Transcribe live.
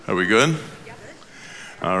Are we good?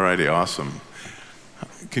 All righty, awesome.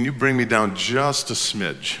 Can you bring me down just a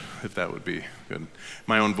smidge, if that would be good?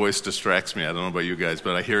 My own voice distracts me. I don't know about you guys,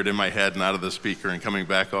 but I hear it in my head and out of the speaker and coming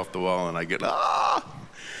back off the wall, and I get, ah!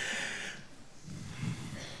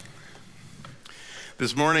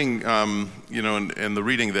 This morning, in the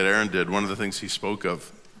reading that Aaron did, one of the things he spoke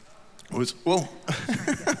of was,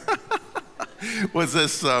 was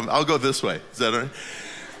this, I'll go this way. Is that all right?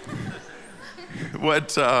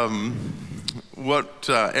 What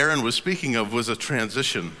Aaron was speaking of was a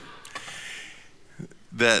transition,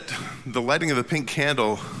 that the lighting of the pink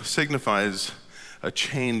candle signifies a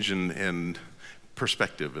change in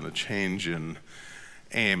perspective and a change in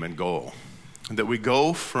aim and goal. That we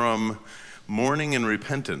go from mourning and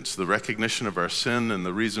repentance, the recognition of our sin and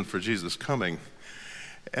the reason for Jesus coming,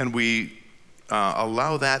 and we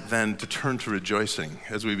allow that then to turn to rejoicing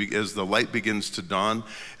as the light begins to dawn,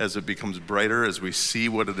 as it becomes brighter, as we see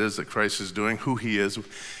what it is that Christ is doing, who he is,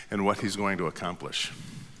 and what he's going to accomplish.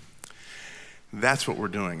 That's what we're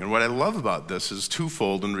doing. And what I love about this is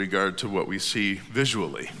twofold in regard to what we see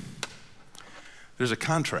visually. There's a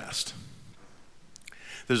contrast.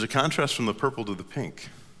 There's a contrast from the purple to the pink.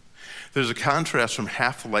 There's a contrast from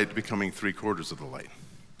half the light becoming 3/4 of the light.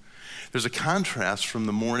 There's a contrast from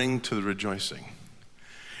the mourning to the rejoicing.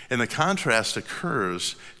 And the contrast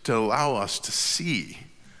occurs to allow us to see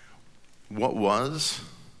what was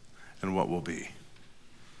and what will be.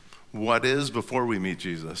 What is before we meet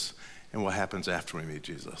Jesus and what happens after we meet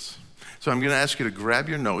Jesus. So I'm going to ask you to grab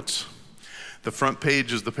your notes. The front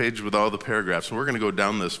page is the page with all the paragraphs. And we're going to go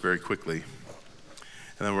down this very quickly.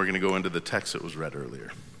 And then we're going to go into the text that was read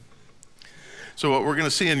earlier. So what we're going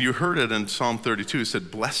to see, and you heard it in Psalm 32, it said,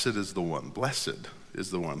 blessed is the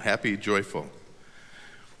one, happy, joyful,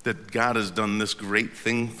 that God has done this great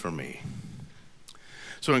thing for me.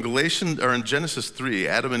 So in Genesis 3,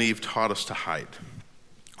 Adam and Eve taught us to hide.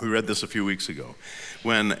 We read this a few weeks ago.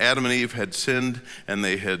 When Adam and Eve had sinned and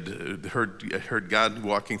they had heard God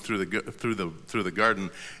walking through the garden,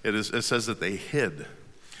 it says that they hid.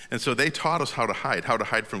 And so they taught us how to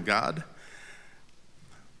hide from God,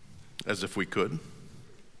 as if we could,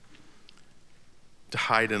 to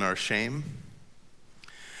hide in our shame.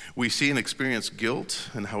 We see and experience guilt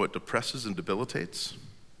and how it depresses and debilitates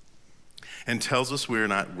and tells us we are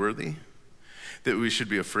not worthy, that we should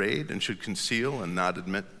be afraid and should conceal and not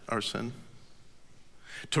admit our sin,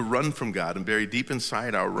 to run from God and bury deep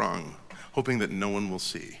inside our wrong, hoping that no one will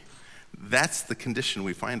see. That's the condition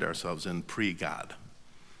we find ourselves in pre-God.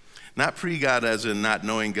 Not pre-God as in not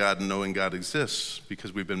knowing God and knowing God exists,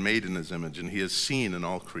 because we've been made in his image and he is seen in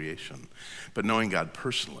all creation, but knowing God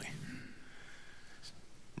personally.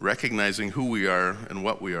 Recognizing who we are and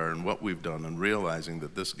what we've done, and realizing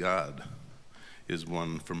that this God is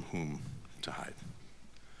one from whom to hide.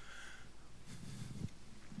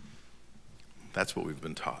 That's what we've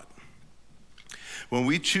been taught. When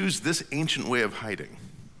we choose this ancient way of hiding,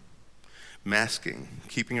 masking,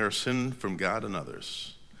 keeping our sin from God and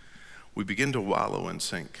others, we begin to wallow and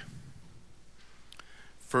sink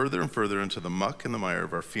further and further into the muck and the mire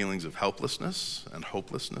of our feelings of helplessness and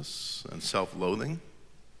hopelessness and self-loathing.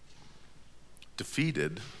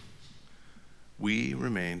 Defeated, we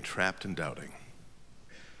remain trapped in doubting,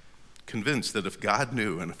 convinced that if God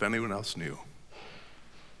knew and if anyone else knew,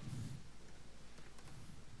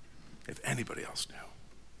 if anybody else knew,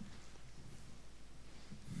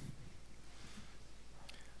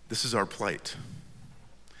 this is our plight.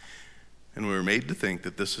 And we were made to think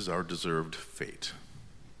that this is our deserved fate.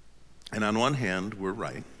 And on one hand, we're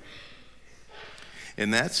right.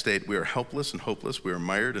 In that state, we are helpless and hopeless. We are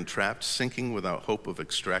mired and trapped, sinking without hope of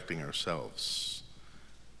extracting ourselves.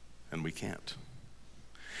 And we can't.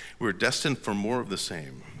 We're destined for more of the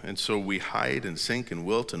same. And so we hide and sink and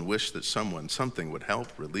wilt and wish that something would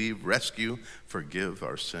help, relieve, rescue, forgive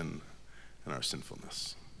our sin and our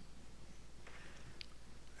sinfulness.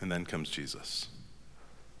 And then comes Jesus,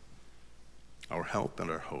 our help and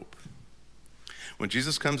our hope. When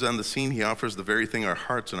Jesus comes on the scene, he offers the very thing our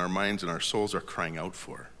hearts and our minds and our souls are crying out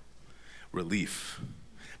for: relief.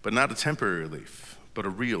 But not a temporary relief, but a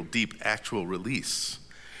real, deep, actual release.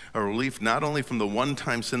 A relief not only from the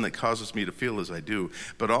one-time sin that causes me to feel as I do,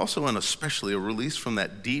 but also and especially a release from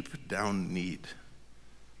that deep down need.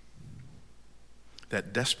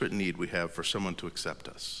 That desperate need we have for someone to accept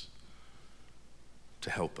us,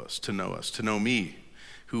 to help us, to know me,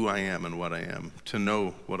 who I am and what I am, to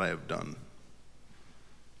know what I have done,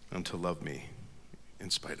 and to love me in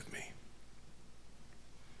spite of me.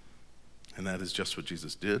 And that is just what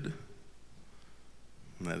Jesus did,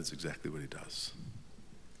 and that is exactly what he does.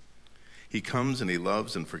 He comes and he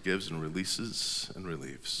loves and forgives and releases and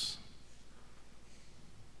relieves.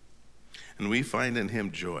 And we find in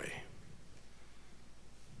him joy.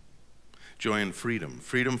 Joy and freedom.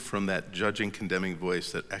 Freedom from that judging, condemning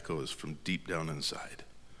voice that echoes from deep down inside.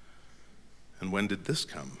 And when did this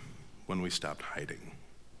come? When we stopped hiding.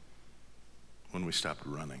 When we stopped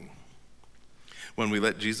running. When we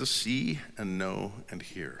let Jesus see and know and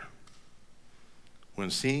hear. When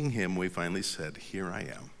seeing him, we finally said, "Here I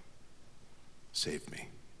am. Save me."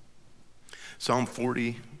 Psalm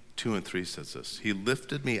 42:3 says this: "He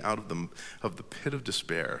lifted me out of the pit of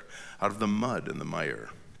despair, out of the mud and the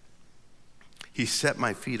mire. He set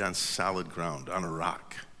my feet on solid ground, on a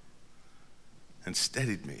rock, and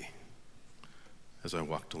steadied me as I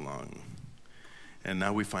walked along." And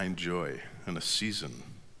now we find joy and a season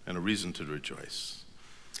and a reason to rejoice.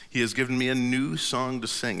 He has given me a new song to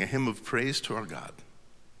sing, a hymn of praise to our God.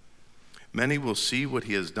 Many will see what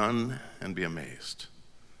he has done and be amazed.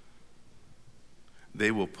 They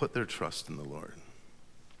will put their trust in the Lord.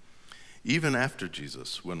 Even after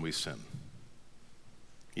Jesus, when we sin,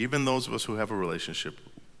 even those of us who have a relationship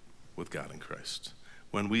with God in Christ,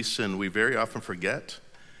 when we sin, we very often forget,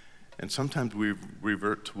 and sometimes we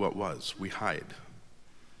revert to what was. We hide,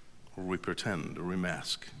 or we pretend, or we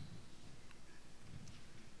mask.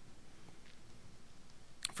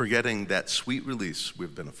 Forgetting that sweet release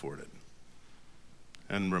we've been afforded,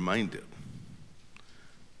 and reminded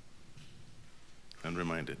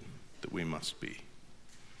that we must be.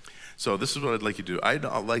 So this is what I'd like you to do. I'd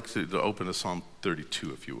like to open to Psalm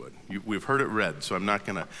 32, if you would. We've heard it read, so I'm not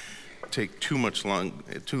going to take too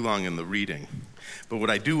long in the reading. But what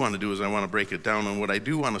I do want to do is I want to break it down, and what I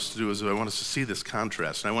do want us to do is I want us to see this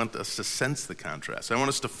contrast, and I want us to sense the contrast. I want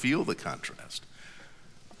us to feel the contrast.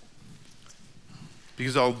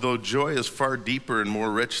 Because although joy is far deeper and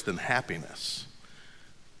more rich than happiness,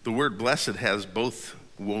 the word blessed has both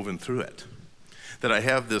woven through it. That I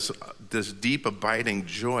have this deep abiding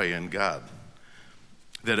joy in God.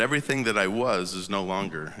 That everything that I was is no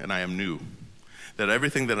longer, and I am new. That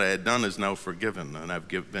everything that I had done is now forgiven, and I've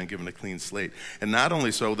been given a clean slate. And not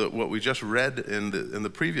only so, that what we just read in the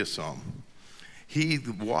previous psalm, he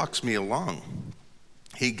walks me along.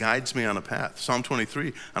 He guides me on a path. Psalm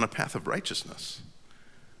 23, on a path of righteousness.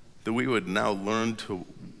 That we would now learn to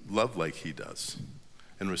love like he does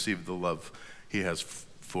and receive the love he has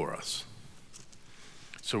for us.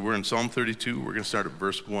 So we're in Psalm 32. We're going to start at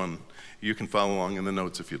verse 1. You can follow along in the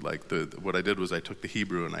notes if you'd like. What I did was I took the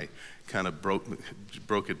Hebrew and I kind of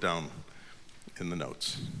broke it down in the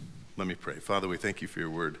notes. Let me pray. Father, we thank you for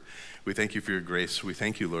your word. We thank you for your grace. We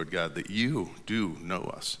thank you, Lord God, that you do know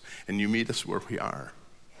us and you meet us where we are.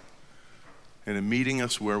 And in meeting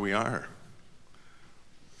us where we are,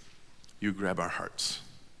 you grab our hearts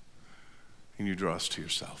and you draw us to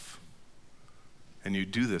yourself. And you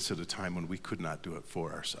do this at a time when we could not do it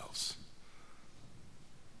for ourselves.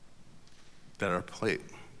 That our plight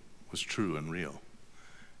was true and real,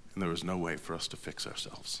 and there was no way for us to fix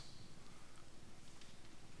ourselves.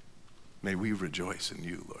 May we rejoice in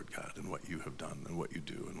you, Lord God, in what you have done and what you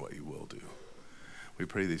do and what you will do. We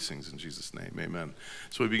pray these things in Jesus' name, amen.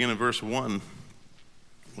 So we begin in verse 1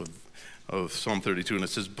 of Psalm 32, and it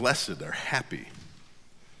says, "Blessed or happy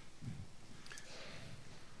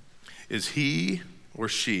is he or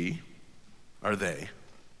she, are they,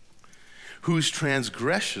 whose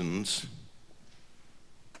transgressions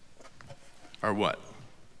are what?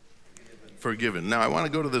 Forgiven. Now, I want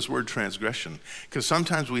to go to this word transgression, because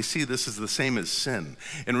sometimes we see this as the same as sin.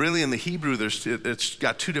 And really in the Hebrew, it's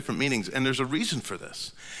got two different meanings, and there's a reason for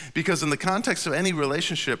this. Because in the context of any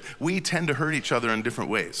relationship, we tend to hurt each other in different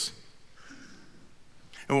ways.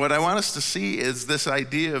 And what I want us to see is this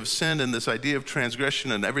idea of sin and this idea of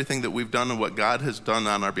transgression and everything that we've done and what God has done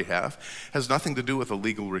on our behalf has nothing to do with a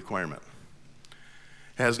legal requirement.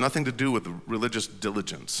 It has nothing to do with religious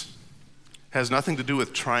diligence. It has nothing to do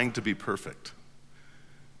with trying to be perfect.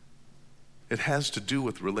 It has to do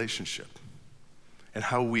with relationship and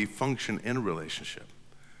how we function in a relationship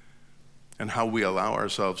and how we allow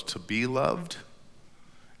ourselves to be loved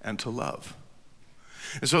and to love.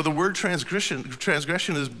 And so the word transgression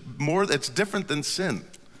is it's different than sin.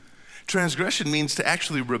 Transgression means to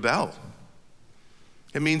actually rebel.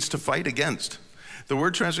 It means to fight against. The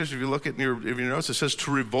word transgression, if you look at your notes, it says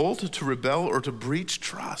to revolt, to rebel, or to breach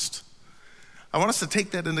trust. I want us to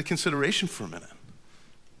take that into consideration for a minute.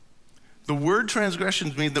 The word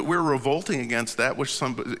transgressions means that we're revolting against that which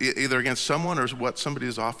either against someone or what somebody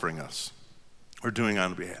is offering us or doing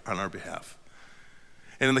on our behalf.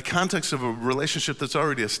 And in the context of a relationship that's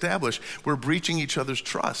already established, we're breaching each other's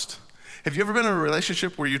trust. Have you ever been in a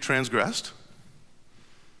relationship where you transgressed?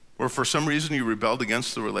 Or for some reason you rebelled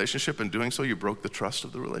against the relationship, and doing so you broke the trust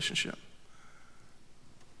of the relationship.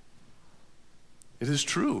 It is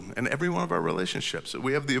true in every one of our relationships that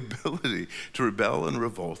we have the ability to rebel and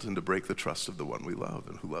revolt and to break the trust of the one we love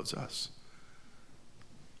and who loves us.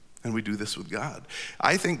 And we do this with God.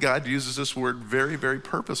 I think God uses this word very, very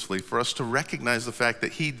purposefully for us to recognize the fact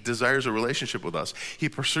that he desires a relationship with us. He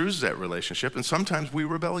pursues that relationship, and sometimes we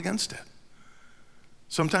rebel against it.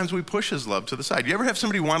 Sometimes we push his love to the side. You ever have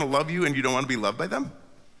somebody want to love you and you don't want to be loved by them?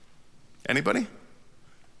 Anybody?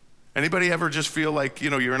 Anybody ever just feel like,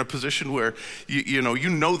 you're in a position where you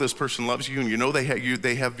know this person loves you, and you know they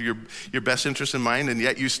have your best interest in mind, and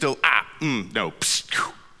yet you still, no.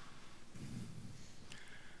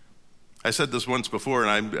 I said this once before,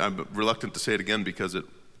 and I'm reluctant to say it again because it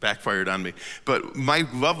backfired on me. But my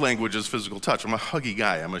love language is physical touch. I'm a huggy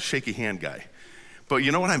guy. I'm a shaky hand guy. But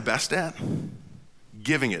you know what I'm best at?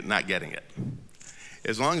 Giving it, not getting it.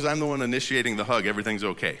 As long as I'm the one initiating the hug, everything's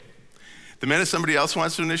okay. The minute somebody else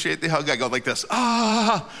wants to initiate the hug, I go like this.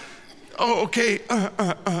 Okay.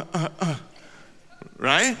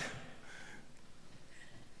 Right?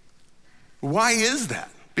 Why is that?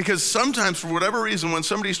 Because sometimes, for whatever reason, when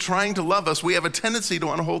somebody's trying to love us, we have a tendency to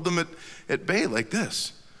want to hold them at bay like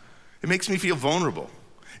this. It makes me feel vulnerable.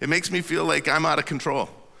 It makes me feel like I'm out of control.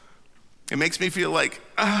 It makes me feel like,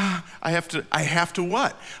 I have to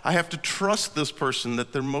what? I have to trust this person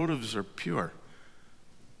that their motives are pure.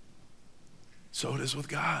 So it is with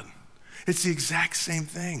God. It's the exact same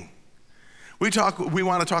thing. We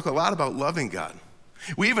want to talk a lot about loving God.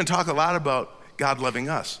 We even talk a lot about God loving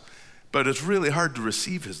us. But it's really hard to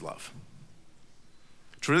receive his love.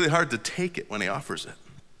 It's really hard to take it when he offers it.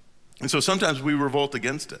 And so sometimes we revolt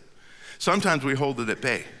against it. Sometimes we hold it at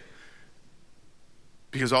bay.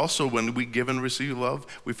 Because also when we give and receive love,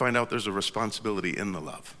 we find out there's a responsibility in the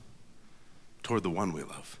love toward the one we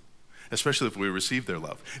love. Especially if we receive their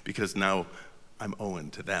love, because now I'm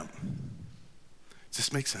owing to them. Does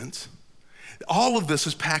this make sense? All of this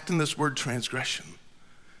is packed in this word transgression.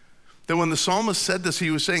 That when the psalmist said this, he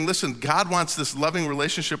was saying, listen, God wants this loving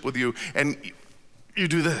relationship with you, and you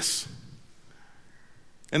do this.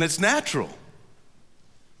 And it's natural.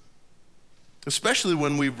 Especially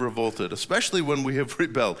when we've revolted, especially when we have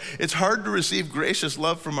rebelled. It's hard to receive gracious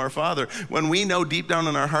love from our Father when we know deep down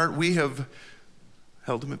in our heart we have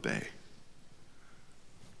held him at bay.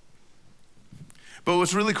 But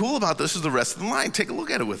what's really cool about this is the rest of the line. Take a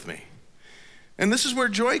look at it with me. And this is where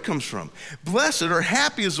joy comes from. Blessed or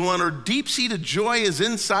happy is the one, or deep-seated joy is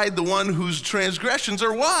inside the one whose transgressions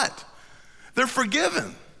are what? They're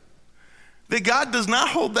forgiven. That God does not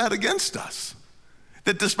hold that against us.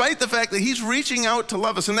 That despite the fact that he's reaching out to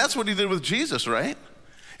love us, and that's what he did with Jesus, right?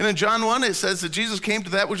 And in John 1, it says that Jesus came to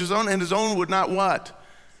that which is own, and his own would not what?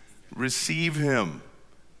 Receive him.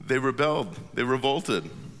 They rebelled. They revolted.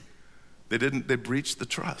 They breached the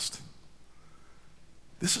trust.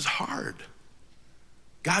 This is hard.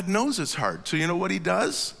 God knows it's hard. So you know what he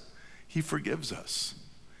does? He forgives us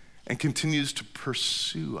and continues to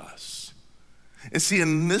pursue us. And see,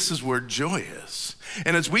 and this is where joy is.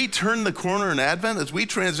 And as we turn the corner in Advent, as we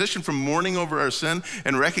transition from mourning over our sin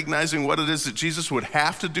and recognizing what it is that Jesus would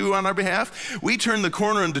have to do on our behalf, we turn the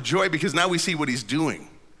corner into joy because now we see what he's doing.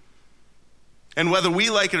 And whether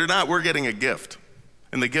we like it or not, we're getting a gift.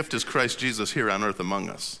 And the gift is Christ Jesus here on earth among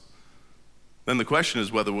us. Then the question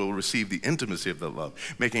is whether we'll receive the intimacy of that love,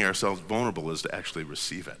 making ourselves vulnerable as to actually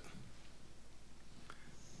receive it.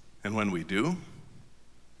 And when we do,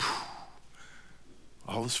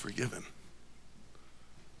 all is forgiven.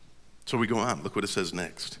 So we go on. Look what it says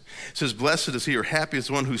next. It says, blessed is he, or happy is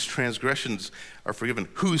the one whose transgressions are forgiven,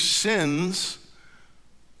 whose sins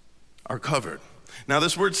are covered. Now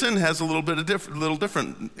this word sin has a little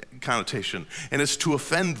different connotation, and it's to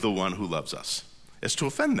offend the one who loves us. It's to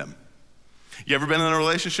offend them. You ever been in a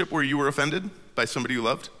relationship where you were offended by somebody you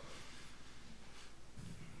loved?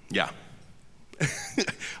 Yeah.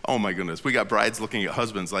 Oh my goodness. We got brides looking at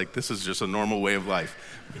husbands like this is just a normal way of life.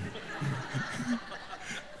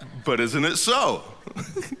 But isn't it so?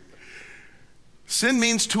 Sin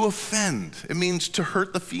means to offend. It means to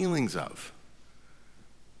hurt the feelings of.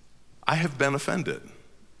 I have been offended.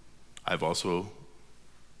 I've also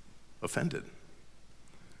offended.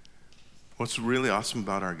 What's really awesome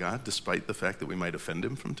about our God, despite the fact that we might offend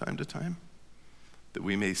him from time to time, that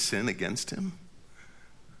we may sin against him,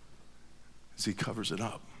 is he covers it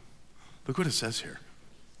up. Look what it says here.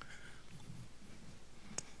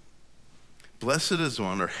 Blessed is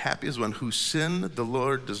one, or happy is one, whose sin the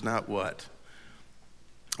Lord does not what?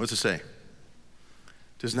 What's it say?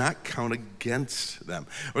 Does not count against them.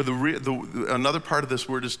 Or another part of this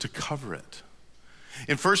word is to cover it.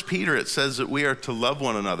 In 1 Peter, it says that we are to love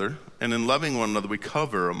one another, and in loving one another, we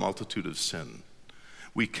cover a multitude of sin.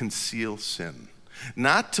 We conceal sin.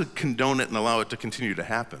 Not to condone it and allow it to continue to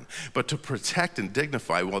happen, but to protect and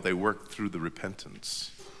dignify while they work through the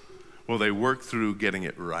repentance, while they work through getting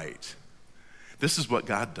it right. This is what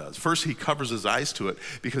God does. First, he covers his eyes to it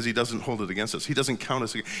because he doesn't hold it against us. He doesn't count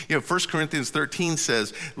us. 1 Corinthians 13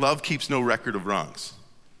 says, love keeps no record of wrongs.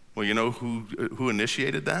 Well, you know who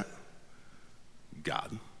initiated that?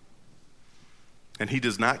 God. And he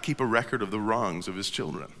does not keep a record of the wrongs of his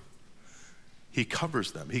children. He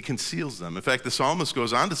covers them. He conceals them. In fact, the psalmist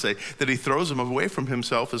goes on to say that he throws them away from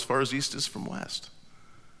himself as far as east is from west.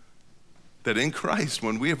 That in Christ,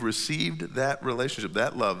 when we have received that relationship,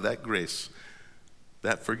 that love, that grace,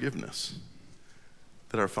 that forgiveness,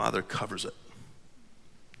 that our Father covers it,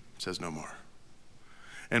 says no more.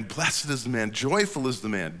 And blessed is the man, joyful is the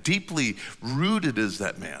man, deeply rooted is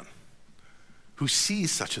that man who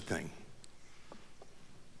sees such a thing.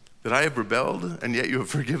 That I have rebelled, and yet you have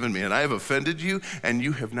forgiven me, and I have offended you, and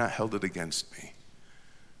you have not held it against me.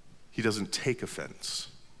 He doesn't take offense,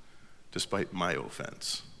 despite my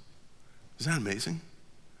offense. Isn't that amazing?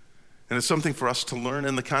 And it's something for us to learn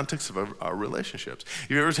in the context of our relationships.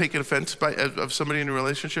 You ever taken offense of somebody in a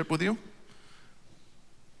relationship with you?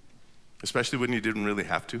 Especially when you didn't really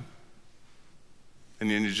have to.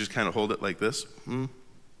 And then you just kind of hold it like this.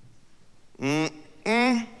 No.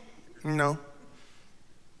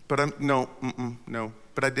 But no.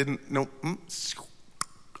 But I didn't, no. I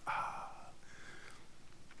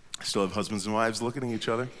still have husbands and wives looking at each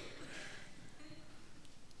other.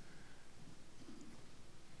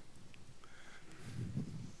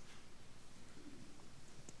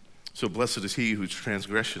 So blessed is he whose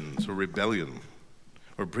transgressions or rebellion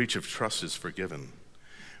or breach of trust is forgiven,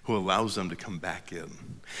 who allows them to come back in,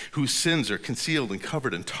 whose sins are concealed and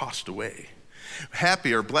covered and tossed away.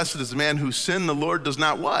 Happy or blessed is the man whose sin the Lord does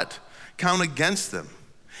not what? Count against them,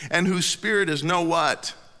 and whose spirit is no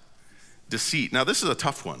what? Deceit. Now this is a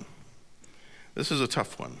tough one.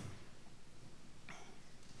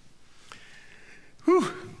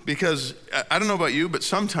 Because I don't know about you, but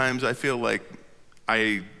sometimes I feel like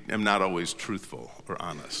I am not always truthful or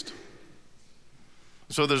honest.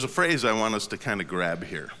 So there's a phrase I want us to kind of grab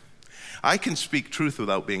here. I can speak truth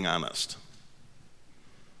without being honest,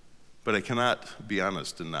 but I cannot be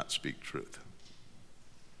honest and not speak truth.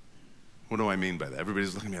 What do I mean by that?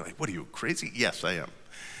 Everybody's looking at me like, what are you, crazy? Yes, I am.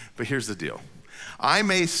 But here's the deal. I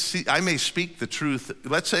may speak the truth.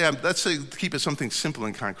 Let's say keep it something simple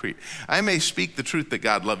and concrete. I may speak the truth that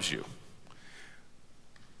God loves you.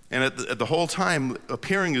 And at the whole time,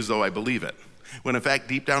 appearing as though I believe it, when in fact,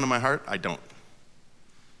 deep down in my heart, I don't.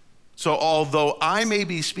 So although I may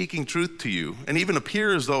be speaking truth to you, and even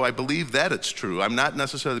appear as though I believe that it's true, I'm not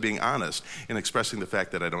necessarily being honest in expressing the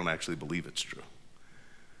fact that I don't actually believe it's true.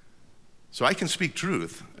 So I can speak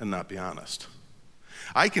truth and not be honest.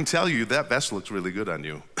 I can tell you that vest looks really good on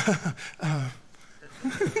you.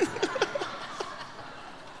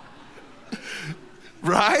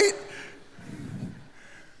 Right?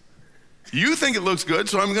 You think it looks good,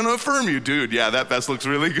 so I'm going to affirm you, dude. Yeah, that vest looks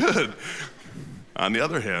really good. On the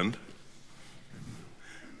other hand,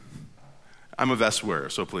 I'm a vest wearer,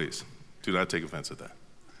 so please do not take offense at that.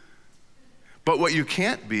 But what you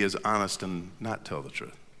can't be is honest and not tell the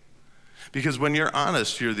truth. Because when you're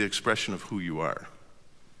honest, you're the expression of who you are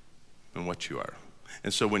and what you are.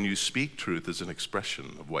 And so when you speak truth, it's an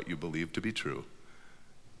expression of what you believe to be true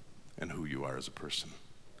and who you are as a person.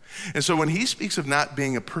 And so when he speaks of not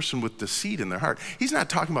being a person with deceit in their heart, he's not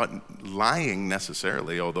talking about lying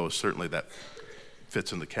necessarily, although certainly that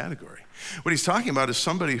fits in the category. What he's talking about is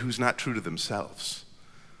somebody who's not true to themselves,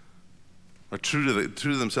 or true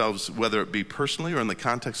to themselves, whether it be personally or in the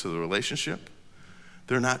context of the relationship.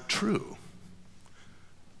 They're not true.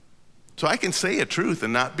 So I can say a truth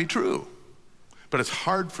and not be true, but it's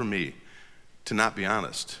hard for me to not be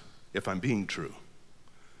honest if I'm being true.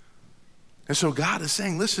 And so God is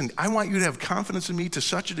saying, listen, I want you to have confidence in me to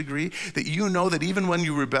such a degree that you know that even when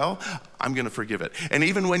you rebel, I'm going to forgive it. And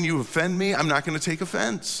even when you offend me, I'm not going to take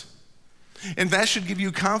offense. And that should give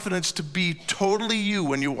you confidence to be totally you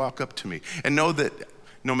when you walk up to me and know that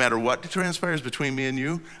no matter what transpires between me and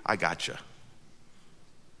you, I got you.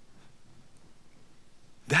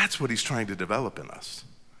 That's what he's trying to develop in us.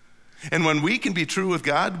 And when we can be true with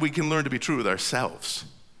God, we can learn to be true with ourselves.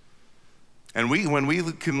 And when we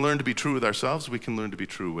can learn to be true with ourselves, we can learn to be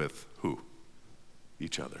true with who?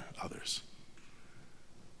 Each other, others.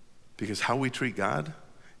 Because how we treat God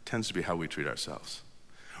tends to be how we treat ourselves.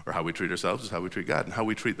 Or how we treat ourselves is how we treat God. And how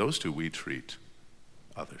we treat those two, we treat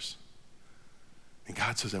others. And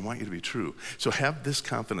God says, I want you to be true. So have this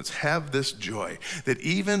confidence, have this joy, that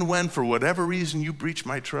even when for whatever reason you breach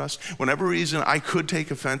my trust, whatever reason I could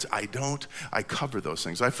take offense, I don't. I cover those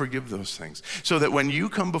things. I forgive those things. So that when you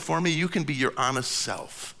come before me, you can be your honest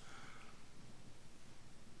self.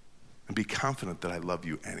 And be confident that I love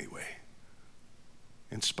you anyway.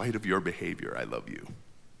 In spite of your behavior, I love you.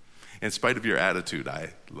 In spite of your attitude,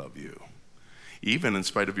 I love you. Even in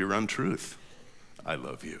spite of your untruth, I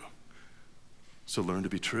love you. So learn to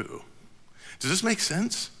be true. Does this make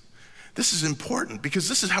sense? This is important because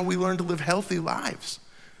this is how we learn to live healthy lives.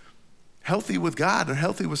 Healthy with God and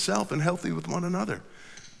healthy with self and healthy with one another.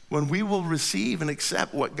 When we will receive and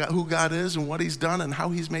accept who God is and what he's done and how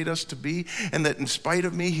he's made us to be, and that in spite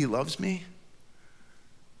of me, he loves me.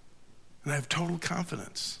 And I have total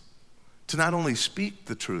confidence to not only speak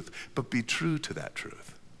the truth, but be true to that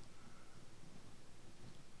truth.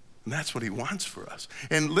 And that's what he wants for us.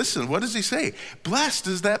 And listen, what does he say? Blessed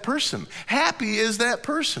is that person. Happy is that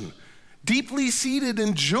person. Deeply seated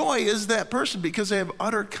in joy is that person because they have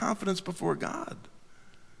utter confidence before God.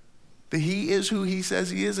 That he is who he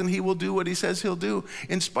says he is and he will do what he says he'll do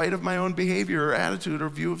in spite of my own behavior or attitude or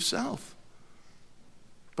view of self.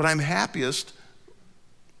 But I'm happiest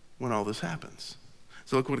when all this happens.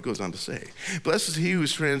 So look what it goes on to say. Blessed is he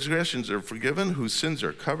whose transgressions are forgiven, whose sins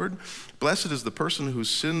are covered. Blessed is the person whose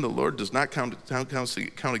sin the Lord does not count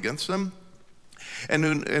against them, and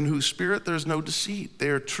in whose spirit there is no deceit. They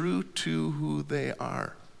are true to who they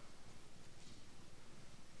are.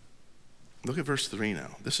 Look at verse 3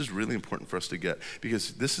 now. This is really important for us to get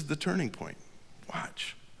because this is the turning point.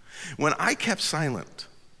 Watch. When I kept silent,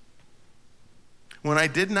 when I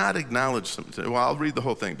did not acknowledge something, well, I'll read the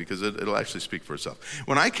whole thing because it'll actually speak for itself.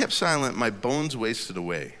 When I kept silent, my bones wasted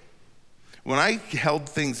away. When I held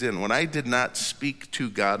things in, when I did not speak to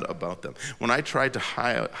God about them, when I tried to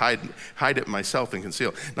hide it myself and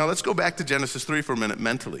conceal. Now let's go back to Genesis 3 for a minute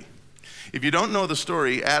mentally. If you don't know the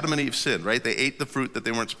story, Adam and Eve sinned, right? They ate the fruit that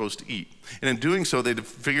they weren't supposed to eat. And in doing so, they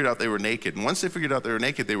figured out they were naked. And once they figured out they were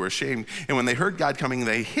naked, they were ashamed. And when they heard God coming,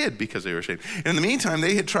 they hid because they were ashamed. And in the meantime,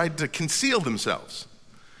 they had tried to conceal themselves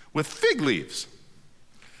with fig leaves.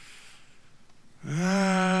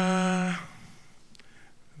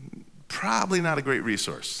 Probably not a great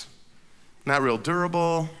resource. Not real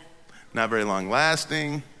durable, not very long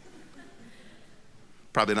lasting.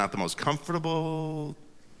 Probably not the most comfortable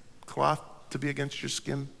cloth to be against your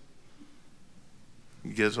skin.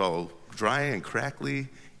 It gets all dry and crackly,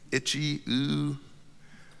 itchy, ooh.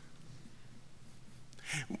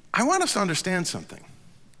 I want us to understand something.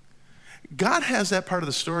 God has that part of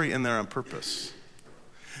the story in there on purpose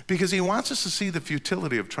because he wants us to see the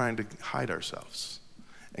futility of trying to hide ourselves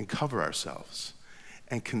and cover ourselves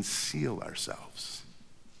and conceal ourselves.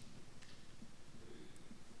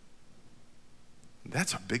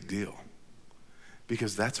 That's a big deal.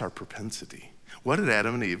 Because that's our propensity. What had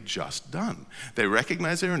Adam and Eve just done? They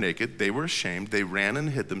recognized they were naked, they were ashamed, they ran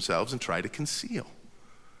and hid themselves and tried to conceal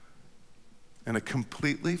in a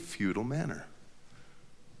completely futile manner.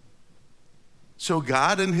 So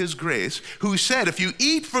God in his grace, who said, if you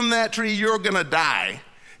eat from that tree, you're gonna die,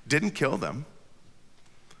 didn't kill them,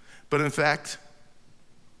 but in fact,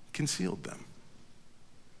 concealed them.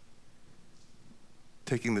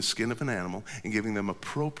 Taking the skin of an animal and giving them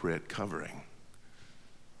appropriate covering.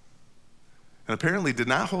 And apparently did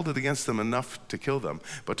not hold it against them enough to kill them,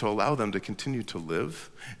 but to allow them to continue to live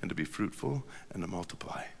and to be fruitful and to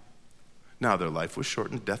multiply. Now their life was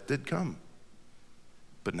shortened, death did come,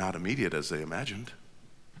 but not immediate as they imagined,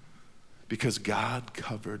 because God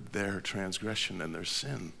covered their transgression and their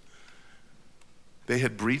sin. They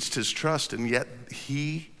had breached his trust, and yet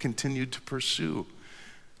he continued to pursue.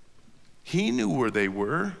 He knew where they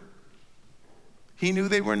were. He knew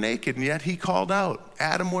they were naked, and yet he called out,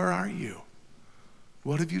 Adam, where are you?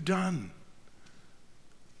 What have you done?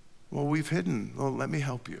 Well, we've hidden. Well, let me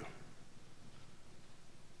help you.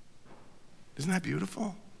 Isn't that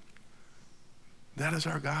beautiful? That is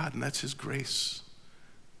our God, and that's his grace.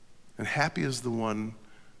 And happy is the one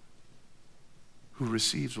who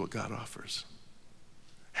receives what God offers.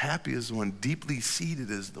 Happy is the one, deeply seated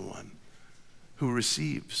is the one who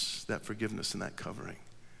receives that forgiveness and that covering,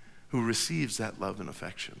 who receives that love and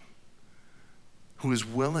affection, who is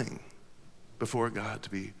willing before God to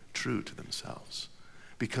be true to themselves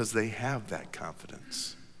because they have that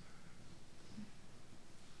confidence.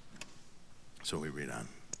 So we read on.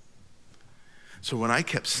 So when I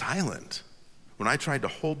kept silent, when I tried to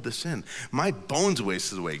hold this in, my bones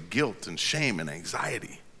wasted away, guilt and shame and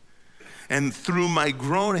anxiety. and through my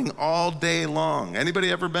groaning all day long. Anybody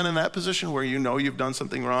ever been in that position where you know you've done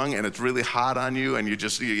something wrong and it's really hot on you and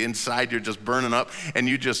inside you're just burning up and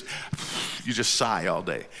you just sigh all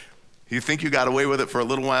day? You think you got away with it for a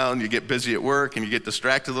little while and you get busy at work and you get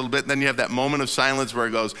distracted a little bit, and then you have that moment of silence where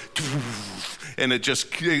it goes and it just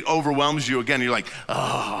overwhelms you again. You're like,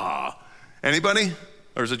 ah. Anybody?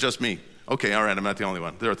 Or is it just me? Okay, all right, I'm not the only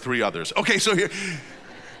one. There are 3 others. Okay, so here.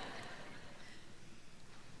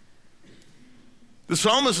 The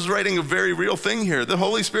psalmist is writing a very real thing here. The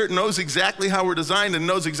Holy Spirit knows exactly how we're designed and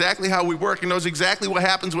knows exactly how we work and knows exactly what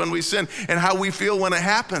happens when we sin and how we feel when it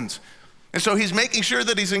happens. And so he's making sure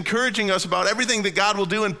that he's encouraging us about everything that God will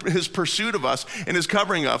do in his pursuit of us and his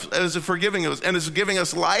covering us, as forgiving us, and is giving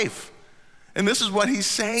us life. And this is what he's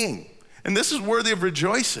saying. And this is worthy of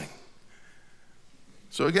rejoicing.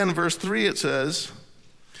 So again, in verse 3 it says,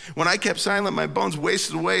 when I kept silent, my bones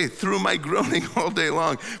wasted away through my groaning all day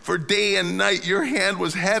long. For day and night your hand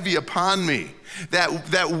was heavy upon me.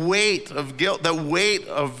 That weight of guilt, that weight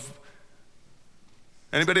of...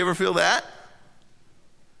 Anybody ever feel that?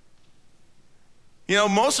 You know,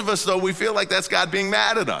 most of us, though, we feel like that's God being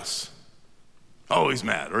mad at us. Oh, he's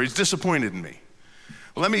mad, or he's disappointed in me.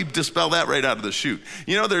 Well, let me dispel that right out of the chute.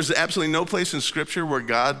 You know, there's absolutely no place in Scripture where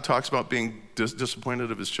God talks about being disappointed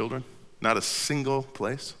of his children. Not a single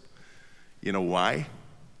place. You know why?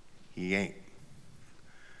 He ain't.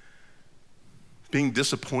 Being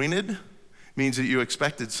disappointed means that you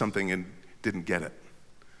expected something and didn't get it.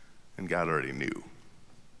 And God already knew.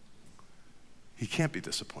 He can't be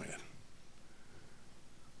disappointed.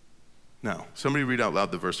 Now, somebody read out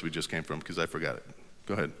loud the verse we just came from, because I forgot it.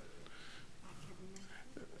 Go ahead.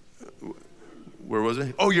 Where was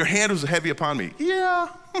it? Oh, your hand was heavy upon me. Yeah.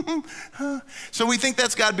 So we think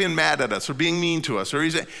that's God being mad at us or being mean to us. Or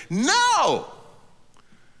he's saying, no.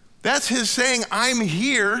 That's his saying, I'm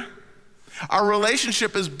here. Our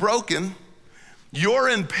relationship is broken. You're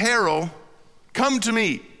in peril. Come to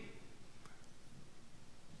me.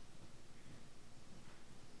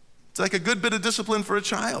 It's like a good bit of discipline for a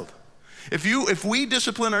child. If we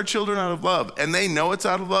discipline our children out of love, and they know it's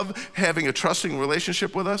out of love, having a trusting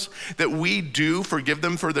relationship with us, that we do forgive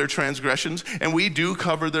them for their transgressions, and we do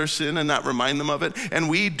cover their sin and not remind them of it, and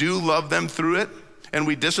we do love them through it, and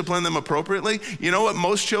we discipline them appropriately, you know what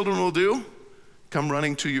most children will do? Come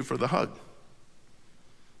running to you for the hug.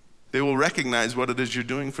 They will recognize what it is you're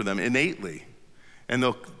doing for them innately, and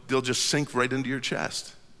they'll just sink right into your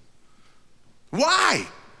chest. Why?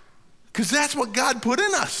 Because that's what God put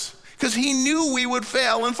in us. Because he knew we would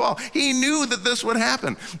fail and fall. He knew that this would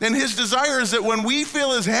happen. And his desire is that when we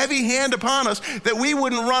feel his heavy hand upon us, that we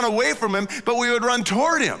wouldn't run away from him, but we would run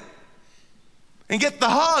toward him and get the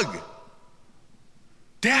hug.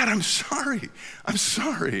 Dad, I'm sorry. I'm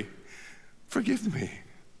sorry. Forgive me.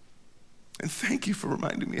 And thank you for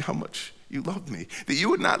reminding me how much you loved me. That you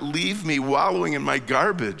would not leave me wallowing in my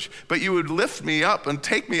garbage, but you would lift me up and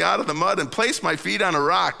take me out of the mud and place my feet on a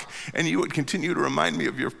rock. And you would continue to remind me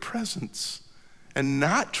of your presence and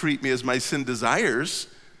not treat me as my sin desires,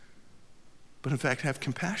 but in fact have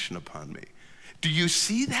compassion upon me. Do you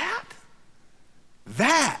see that?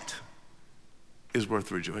 That is worth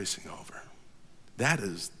rejoicing over. That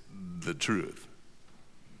is the truth.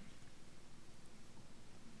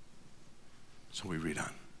 So we read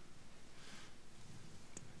on.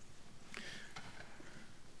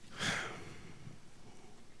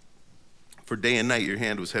 For day and night your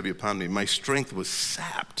hand was heavy upon me. My strength was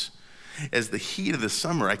sapped as the heat of the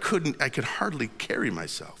summer. I could hardly carry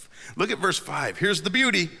myself. Look at verse 5. Here's the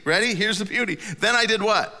beauty. Ready? Here's the beauty. Then I did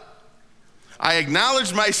what? I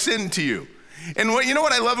acknowledged my sin to you. And you know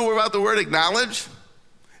what I love about the word acknowledge?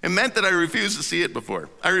 It meant that I refused to see it before.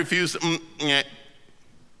 I refused to.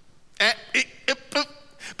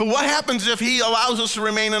 But what happens if he allows us to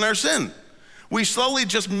remain in our sin? We slowly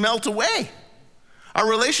just melt away. Our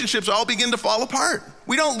relationships all begin to fall apart.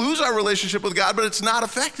 We don't lose our relationship with God, but it's not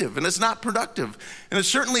effective and it's not productive. And it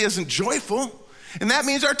certainly isn't joyful. And that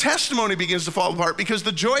means our testimony begins to fall apart because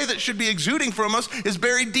the joy that should be exuding from us is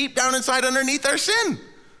buried deep down inside underneath our sin.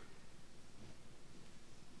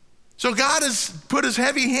 So God has put his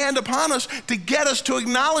heavy hand upon us to get us to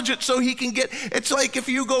acknowledge it so he can get, it's like if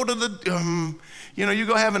you go to the, you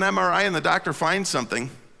go have an MRI and the doctor finds something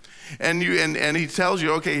and he tells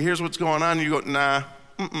you, okay, here's what's going on. And you go, nah,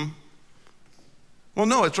 Well,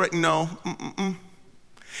 no, it's right, no,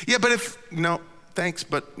 Yeah, but no, thanks,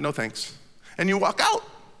 but no thanks. And you walk out.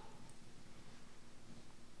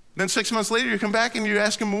 Then 6 months later, you come back and you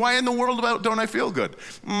ask him, why in the world don't I feel good?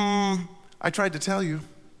 I tried to tell you.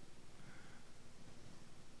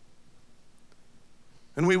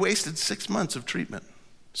 And we wasted 6 months of treatment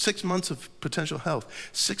 6 months of potential health,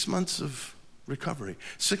 6 months of recovery,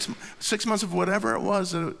 6 months of whatever it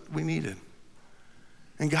was that we needed.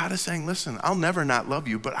 And God is saying, listen, I'll never not love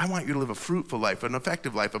you, but I want you to live a fruitful life, an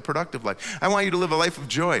effective life, a productive life. I want you to live a life of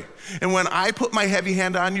joy. And when I put my heavy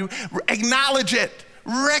hand on you, acknowledge it.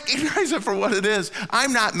 Recognize it for what it is.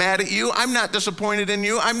 I'm not mad at you. I'm not disappointed in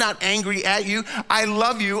you. I'm not angry at you. I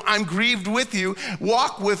love you. I'm grieved with you.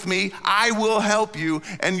 Walk with me. I will help you,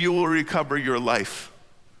 and you will recover your life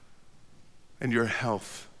and your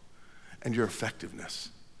health and your effectiveness.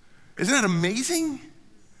 Isn't that amazing?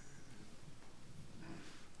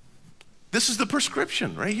 This is the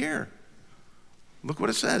prescription right here. Look what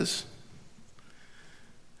it says.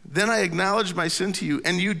 Then I acknowledged my sin to you,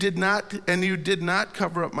 and you did not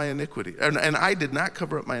cover up my iniquity. And I did not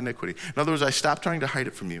cover up my iniquity. In other words, I stopped trying to hide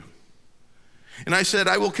it from you. And I said,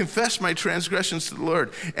 I will confess my transgressions to the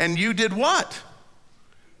Lord. And you did what?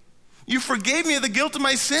 You forgave me of the guilt of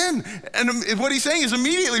my sin. And what he's saying is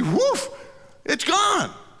immediately, woof, it's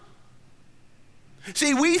gone.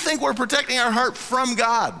 See, we think we're protecting our heart from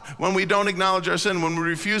God when we don't acknowledge our sin, when we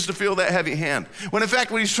refuse to feel that heavy hand. When in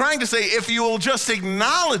fact, what he's trying to say, if you will just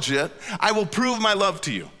acknowledge it, I will prove my love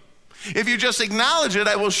to you. If you just acknowledge it,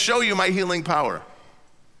 I will show you my healing power.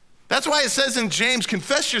 That's why it says in James,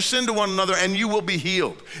 confess your sin to one another and you will be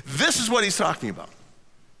healed. This is what he's talking about.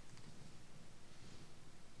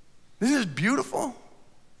 Isn't this beautiful?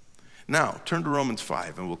 Now, turn to Romans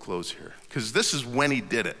 5 and we'll close here, because this is when he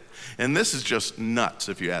did it. And this is just nuts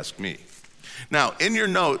if you ask me. Now, in your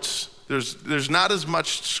notes, there's not as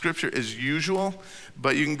much scripture as usual,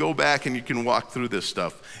 but you can go back and you can walk through this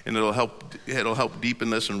stuff and it'll help deepen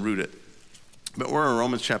this and root it. But we're in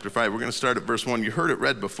Romans chapter 5. We're going to start at verse 1. You heard it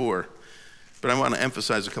read before, but I want to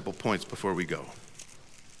emphasize a couple points before we go.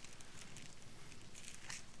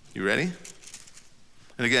 You ready?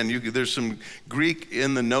 And again, there's some Greek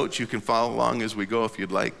in the notes. You can follow along as we go if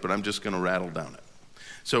you'd like, but I'm just going to rattle down it.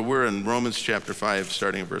 So we're in Romans chapter 5,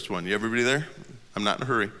 starting at verse 1. You everybody there? I'm not in a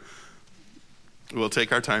hurry. We'll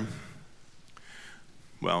take our time.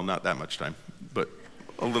 Well, not that much time, but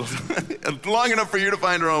a little long enough for you to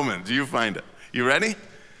find Romans. You find it. You ready?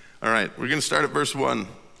 All right, we're going to start at verse 1.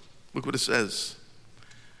 Look what it says.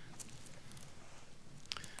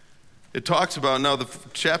 It talks about, now the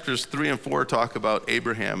chapters 3 and 4 talk about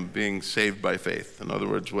Abraham being saved by faith. In other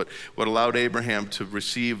words, what allowed Abraham to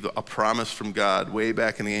receive a promise from God way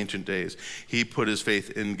back in the ancient days. He put his faith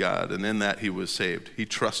in God, and in that he was saved. He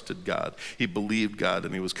trusted God. He believed God,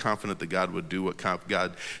 and he was confident that God would do what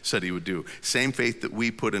God said he would do. Same faith that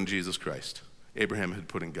we put in Jesus Christ, Abraham had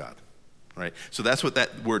put in God. Right? So that's what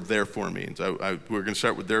that word therefore means. We're going to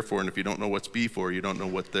start with therefore, and if you don't know what's before, you don't know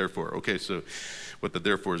what therefore. Okay, so what the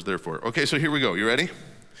therefore is therefore. Okay, so here we go. You ready? It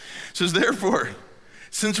says, therefore,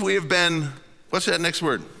 since we have been, what's that next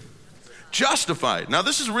word? Justified. Now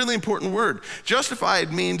this is a really important word.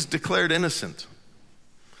 Justified means declared innocent,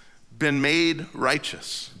 been made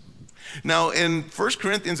righteous. Now, in 1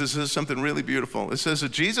 Corinthians, it says something really beautiful. It says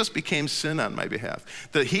that Jesus became sin on my behalf.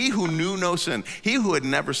 That he who knew no sin, he who had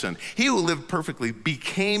never sinned, he who lived perfectly,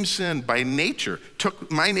 became sin by nature,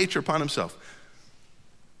 took my nature upon himself,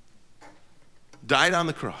 died on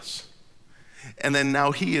the cross, and then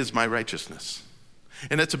now he is my righteousness.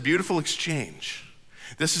 And it's a beautiful exchange.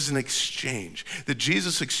 This is an exchange. That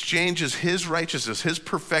Jesus exchanges his righteousness, his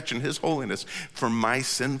perfection, his holiness for my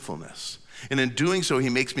sinfulness. And in doing so, he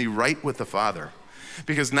makes me right with the Father.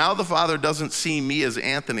 Because now the Father doesn't see me as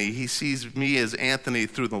Anthony. He sees me as Anthony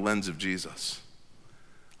through the lens of Jesus.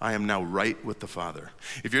 I am now right with the Father.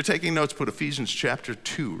 If you're taking notes, put Ephesians chapter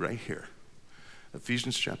 2 right here.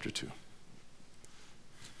 Ephesians chapter 2.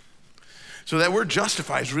 So that word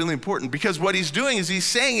justify is really important, because what he's doing is he's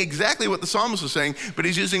saying exactly what the psalmist was saying, but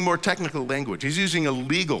he's using more technical language. He's using a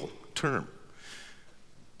legal term.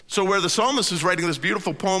 So where the psalmist is writing this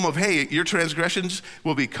beautiful poem of, hey, your transgressions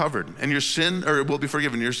will be covered and your sin, or will be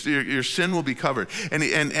forgiven, your sin will be covered. And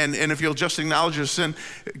if you'll just acknowledge your sin,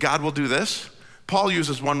 God will do this. Paul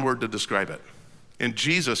uses one word to describe it. In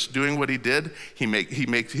Jesus doing what he did,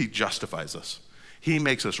 he justifies us. He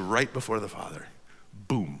makes us right before the Father.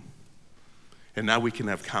 Boom. And now we can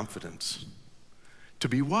have confidence. To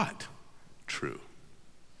be what? True.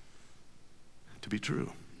 To be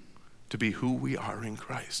true. To be who we are in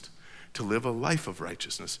Christ, to live a life of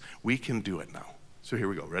righteousness. We can do it now. So here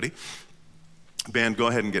we go. Ready? Band, go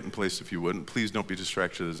ahead and get in place if you would. And please don't be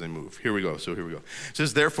distracted as they move. Here we go. So here we go. It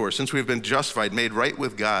says, therefore, since we have been justified, made right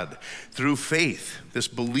with God through faith, this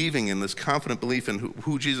believing and this confident belief in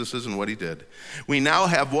who Jesus is and what he did, we now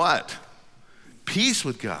have what? peace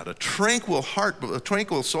with God, a tranquil heart, a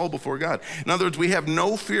tranquil soul before God. In other words, we have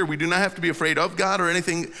no fear. We do not have to be afraid of God or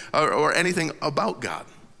anything about God,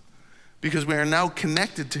 because we are now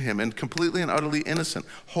connected to him and completely and utterly innocent,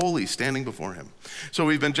 holy, standing before him. So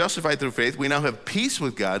we've been justified through faith. We now have peace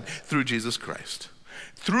with God through Jesus Christ,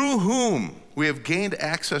 through whom we have gained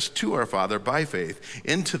access to our Father by faith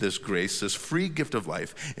into this grace, this free gift of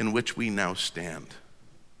life in which we now stand.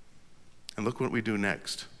 And look what we do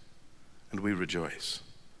next. And we rejoice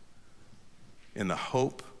in the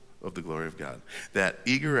hope of the glory of God. That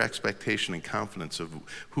eager expectation and confidence of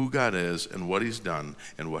who God is and what he's done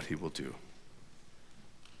and what he will do.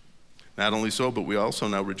 Not only so, but we also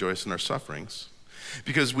now rejoice in our sufferings,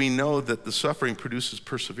 because we know that the suffering produces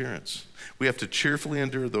perseverance. We have to cheerfully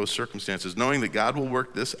endure those circumstances, knowing that God will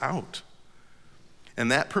work this out. And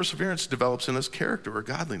that perseverance develops in us character or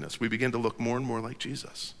godliness. We begin to look more and more like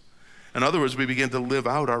Jesus. In other words, we begin to live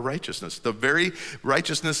out our righteousness. The very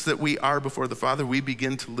righteousness that we are before the Father, we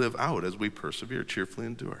begin to live out as we persevere, cheerfully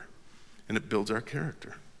endure. And it builds our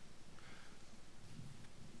character.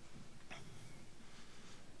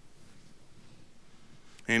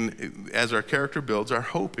 And as our character builds, our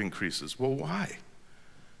hope increases. Well, why?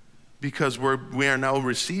 Because we are now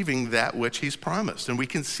receiving that which he's promised, and we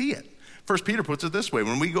can see it. 1 Peter puts it this way: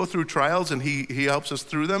 when we go through trials and he helps us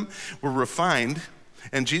through them, we're refined,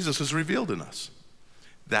 and Jesus is revealed in us.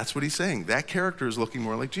 That's what he's saying. That character is looking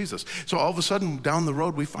more like Jesus. So all of a sudden, down the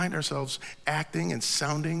road, we find ourselves acting and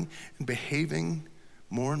sounding and behaving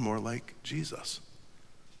more and more like Jesus.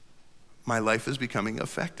 My life is becoming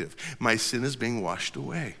effective. My sin is being washed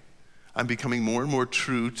away. I'm becoming more and more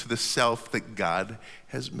true to the self that God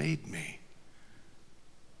has made me.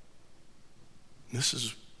 He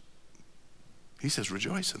says,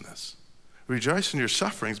 rejoice in this. Rejoice in your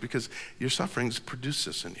sufferings, because your sufferings produce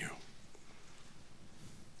this in you.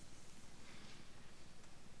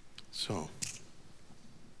 So,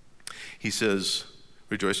 he says,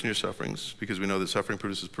 rejoice in your sufferings, because we know that suffering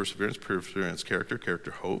produces perseverance, perseverance, character,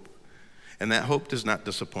 character, hope. And that hope does not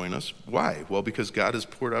disappoint us. Why? Well, because God has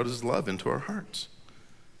poured out his love into our hearts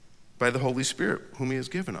by the Holy Spirit, whom he has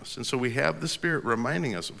given us. And so we have the Spirit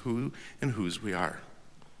reminding us of who and whose we are,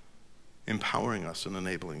 empowering us and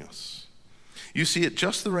enabling us. You see, at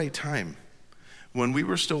just the right time, when we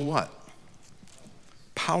were still what?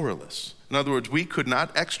 Powerless. In other words, we could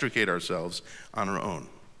not extricate ourselves on our own.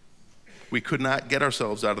 We could not get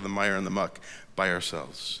ourselves out of the mire and the muck by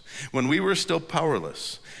ourselves. When we were still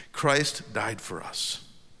powerless, Christ died for us.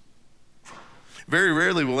 Very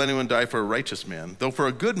rarely will anyone die for a righteous man, though for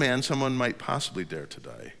a good man, someone might possibly dare to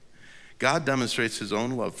die. God demonstrates his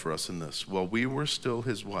own love for us in this. While we were still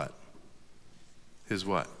his what? His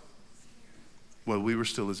what? Well, we were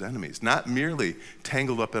still his enemies, not merely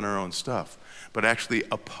tangled up in our own stuff, but actually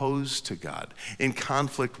opposed to God, in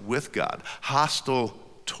conflict with God, hostile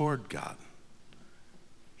toward God.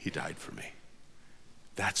 He died for me.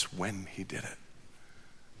 That's when he did it.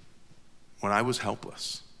 When I was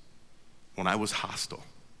helpless, when I was hostile,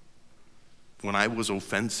 when I was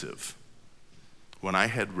offensive, when I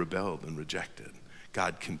had rebelled and rejected,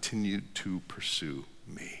 God continued to pursue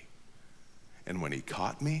me. And when he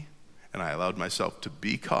caught me, and I allowed myself to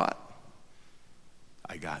be caught,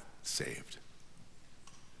 I got saved.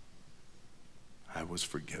 I was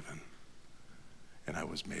forgiven, and I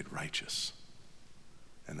was made righteous.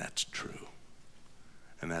 And that's true.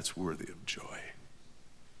 And that's worthy of joy.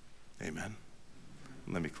 Amen.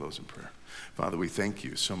 Let me close in prayer. Father, we thank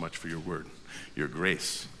you so much for your word, your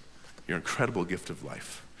grace, your incredible gift of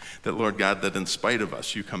life. That, Lord God, that in spite of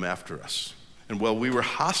us, you come after us. And while we were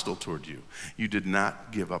hostile toward you, you did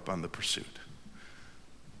not give up on the pursuit.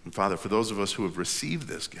 And Father, for those of us who have received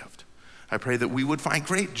this gift, I pray that we would find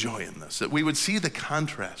great joy in this, that we would see the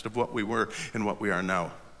contrast of what we were and what we are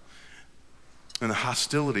now. And the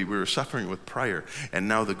hostility we were suffering with prior, and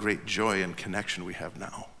now the great joy and connection we have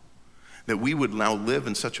now. That we would now live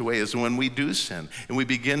in such a way as when we do sin and we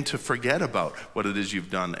begin to forget about what it is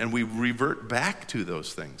you've done and we revert back to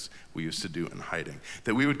those things we used to do in hiding,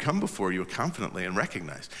 that we would come before you confidently and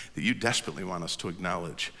recognize that you desperately want us to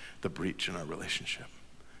acknowledge the breach in our relationship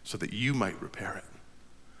so that you might repair it.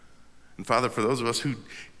 And Father, for those of us who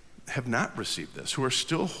have not received this, who are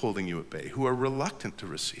still holding you at bay, who are reluctant to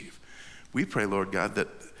receive, we pray, Lord God, that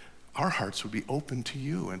our hearts would be open to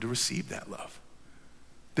you and to receive that love.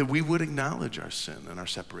 That we would acknowledge our sin and our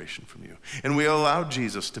separation from you. And we allow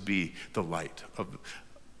Jesus to be the light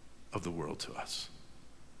of the world to us.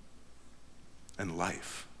 And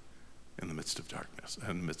life in the midst of darkness,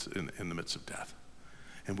 in the midst of death.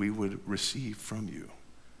 And we would receive from you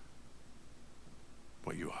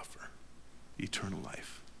what you offer, eternal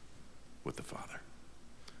life with the Father.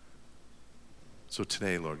 So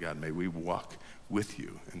today, Lord God, may we walk with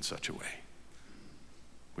you in such a way.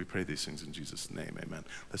 We pray these things in Jesus' name, amen.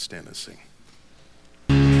 Let's stand and sing.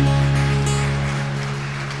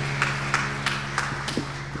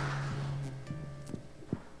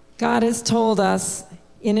 God has told us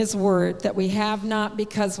in his word that we have not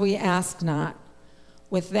because we ask not.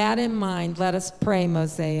 With that in mind, let us pray,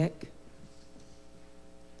 Mosaic.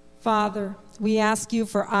 Father, we ask you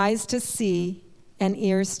for eyes to see and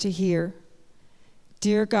ears to hear.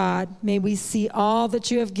 Dear God, may we see all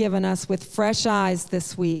that you have given us with fresh eyes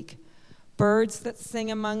this week. Birds that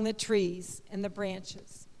sing among the trees and the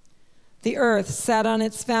branches. The earth set on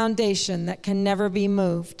its foundation that can never be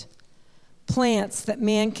moved. Plants that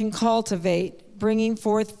man can cultivate, bringing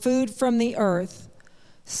forth food from the earth.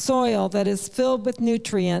 Soil that is filled with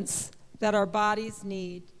nutrients that our bodies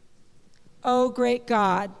need. O great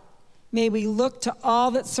God, may we look to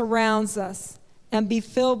all that surrounds us and be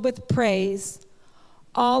filled with praise.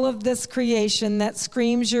 All of this creation that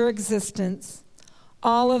screams your existence.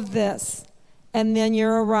 All of this, and then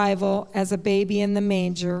your arrival as a baby in the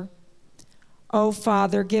manger. Oh,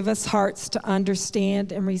 Father, give us hearts to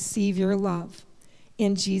understand and receive your love.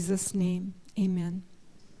 In Jesus' name, amen.